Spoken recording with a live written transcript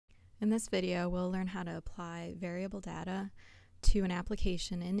In this video, we'll learn how to apply variable data to an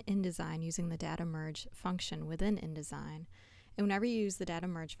application in InDesign using the data merge function within InDesign. And whenever you use the data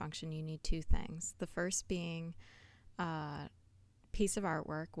merge function, you need two things. The first being a piece of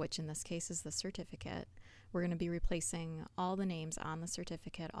artwork, which in this case is the certificate. We're going to be replacing all the names on the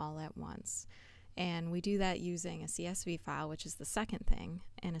certificate all at once. And we do that using a CSV file, which is the second thing.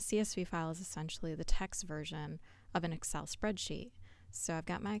 And a CSV file is essentially the text version of an Excel spreadsheet. So I've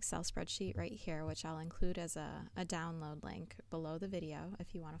got my Excel spreadsheet right here, which I'll include as a download link below the video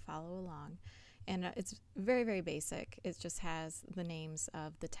if you want to follow along. And it's very, very basic. It just has the names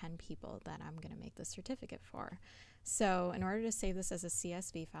of the 10 people that I'm going to make the certificate for. So in order to save this as a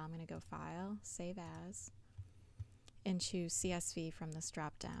CSV file, I'm going to go File, Save As, and choose CSV from this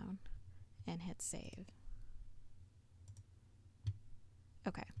drop down and hit Save.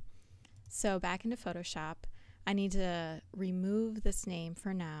 Okay, so back into Photoshop. I need to remove this name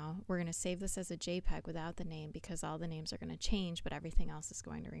for now. We're going to save this as a JPEG without the name because all the names are going to change, but everything else is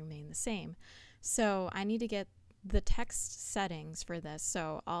going to remain the same. So I need to get the text settings for this,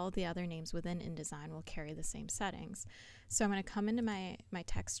 so all the other names within InDesign will carry the same settings. So I'm going to come into my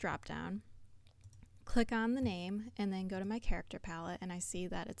text dropdown, click on the name, and then go to my character palette, and I see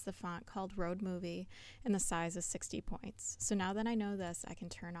that it's the font called Road Movie, and the size is 60 points. So now that I know this, I can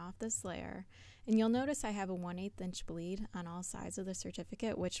turn off this layer, and you'll notice I have a 1/8 inch bleed on all sides of the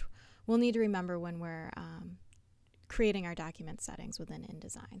certificate, which we'll need to remember when we're creating our document settings within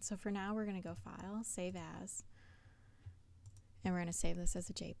InDesign. So for now, we're going to go File, Save As, and we're going to save this as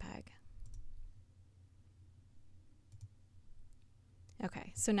a JPEG.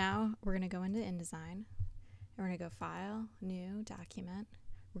 Okay, so now we're going to go into InDesign, and we're going to go File, New, Document.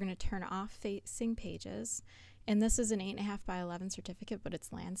 We're going to turn off Facing Pages, and this is an 8.5 by 11 certificate, but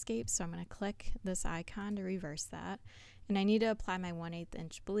it's landscape, so I'm going to click this icon to reverse that. And I need to apply my 1/8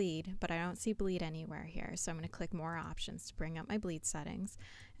 inch bleed, but I don't see bleed anywhere here, so I'm going to click More Options to bring up my bleed settings,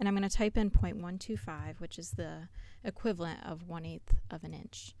 and I'm going to type in 0.125, which is the equivalent of 1/8 of an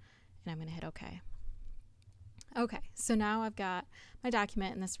inch, and I'm going to hit OK. Okay, so now I've got my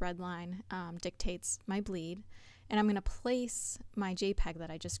document, and this red line dictates my bleed, and I'm going to place my JPEG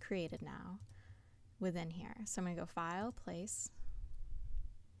that I just created now within here. So I'm going to go File, Place,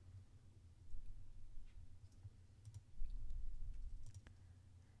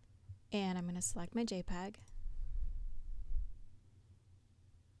 and I'm going to select my JPEG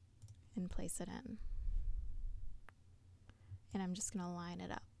and place it in. And I'm just going to line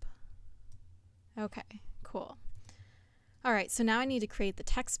it up. Okay, cool. All right, so now I need to create the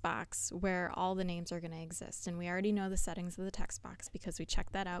text box where all the names are going to exist. And we already know the settings of the text box because we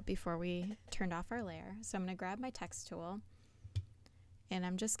checked that out before we turned off our layer. So I'm going to grab my text tool, and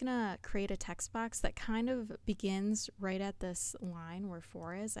I'm just going to create a text box that kind of begins right at this line where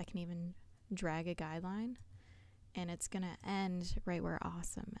 4 is. I can even drag a guideline, and it's going to end right where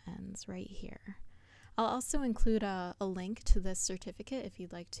Awesome ends, right here. I'll also include a link to this certificate if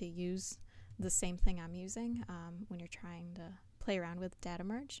you'd like to use the same thing I'm using when you're trying to play around with data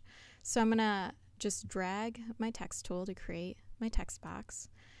merge. So I'm going to just drag my text tool to create my text box,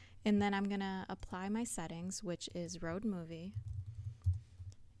 and then I'm going to apply my settings, which is Road Movie,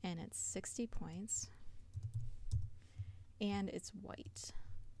 and it's 60 points, and it's white.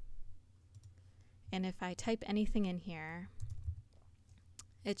 And if I type anything in here,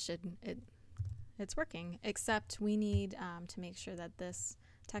 it's working, except we need to make sure that this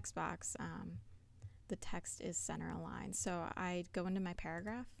text box, the text is center aligned. So I go into my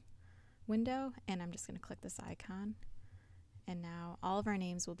paragraph window, and I'm just going to click this icon, and now all of our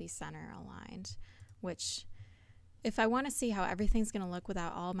names will be center aligned, which if I want to see how everything's going to look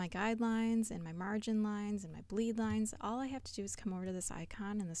without all my guidelines and my margin lines and my bleed lines, all I have to do is come over to this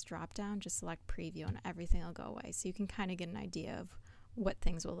icon and this drop down, just select preview, and everything will go away. So you can kind of get an idea of what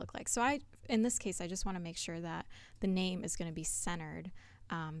things will look like. So in this case, I just want to make sure that the name is going to be centered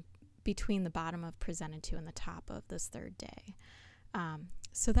between the bottom of presented to and the top of this third day.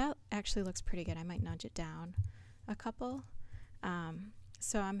 So that actually looks pretty good. I might nudge it down a couple.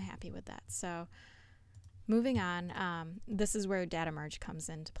 So I'm happy with that. So moving on, this is where data merge comes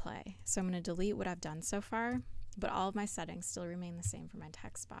into play. So I'm going to delete what I've done so far, but all of my settings still remain the same for my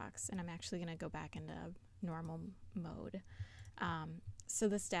text box, and I'm actually going to go back into normal mode. So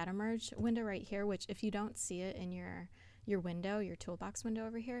this data merge window right here, which if you don't see it in your window, your toolbox window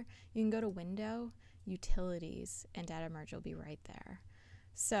over here, you can go to Window, Utilities, and data merge will be right there.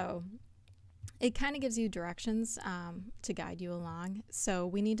 So it kind of gives you directions to guide you along. So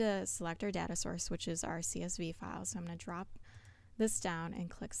we need to select our data source, which is our CSV file. So I'm going to drop this down and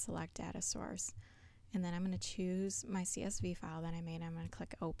click Select Data Source. And then I'm going to choose my CSV file that I made. I'm going to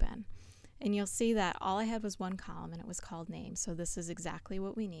click open. And you'll see that all I had was one column and it was called name. So this is exactly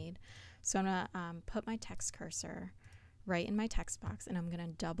what we need. So I'm going to put my text cursor right in my text box and I'm going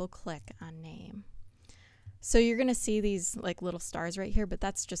to double click on name. So you're going to see these like little stars right here, but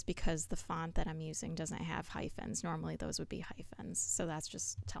that's just because the font that I'm using doesn't have hyphens. Normally those would be hyphens. So that's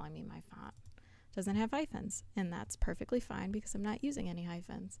just telling me my font doesn't have hyphens, and that's perfectly fine because I'm not using any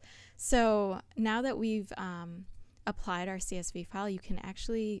hyphens. So now that we've applied our CSV file, you can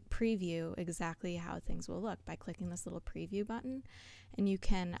actually preview exactly how things will look by clicking this little preview button, and you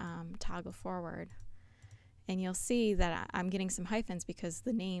can toggle forward. And you'll see that I'm getting some hyphens because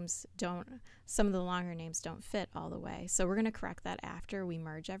the names don't, some of the longer names don't fit all the way. So we're going to correct that after we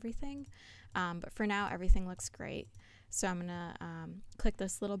merge everything. But for now, everything looks great. So I'm going to click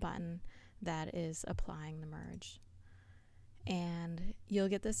this little button that is applying the merge. And you'll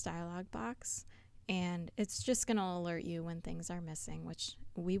get this dialog box. And it's just going to alert you when things are missing, which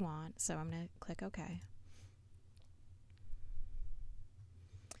we want. So I'm going to click OK.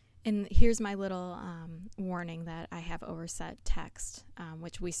 And here's my little warning that I have overset text,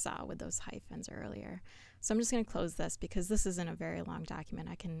 which we saw with those hyphens earlier. So I'm just going to close this because this isn't a very long document.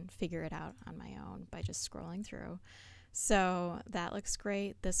 I can figure it out on my own by just scrolling through. So that looks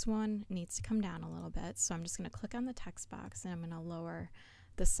great. This one needs to come down a little bit. So I'm just going to click on the text box and I'm going to lower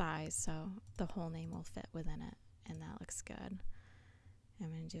the size so the whole name will fit within it. And that looks good. I'm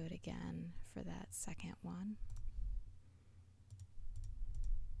going to do it again for that second one.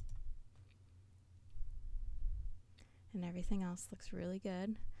 And everything else looks really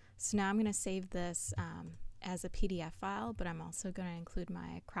good. So now I'm going to save this as a PDF file, but I'm also going to include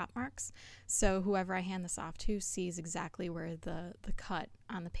my crop marks. So whoever I hand this off to sees exactly where the cut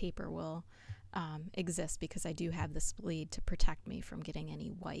on the paper will exist, because I do have this bleed to protect me from getting any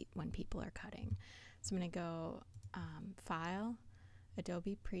white when people are cutting. So I'm going to go File,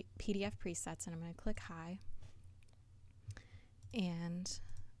 Adobe PDF Presets, and I'm going to click High. And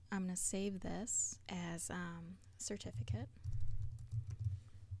I'm going to save this as certificate.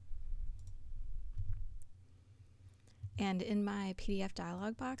 And in my PDF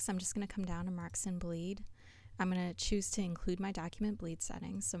dialog box, I'm just going to come down to Marks and Bleed. I'm going to choose to include my document bleed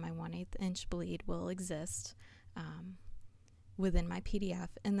settings, so my 1/8 inch bleed will exist within my PDF.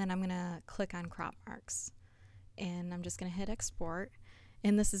 And then I'm going to click on crop marks. And I'm just going to hit export.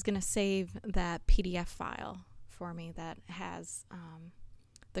 And this is going to save that PDF file for me that has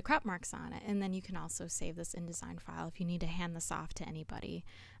the crop marks on it. And then you can also save this InDesign file if you need to hand this off to anybody,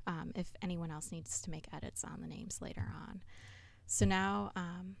 if anyone else needs to make edits on the names later on. So now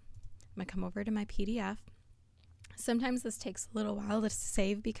I'm going to come over to my PDF. Sometimes this takes a little while to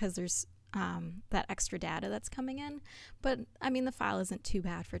save because there's that extra data that's coming in, but I mean the file isn't too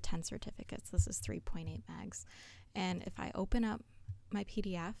bad for 10 certificates. This is 3.8 megs. And if I open up my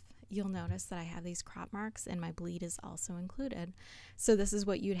PDF, you'll notice that I have these crop marks and my bleed is also included. So this is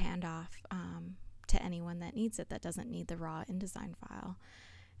what you'd hand off to anyone that needs it, that doesn't need the raw InDesign file.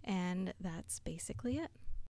 And that's basically it.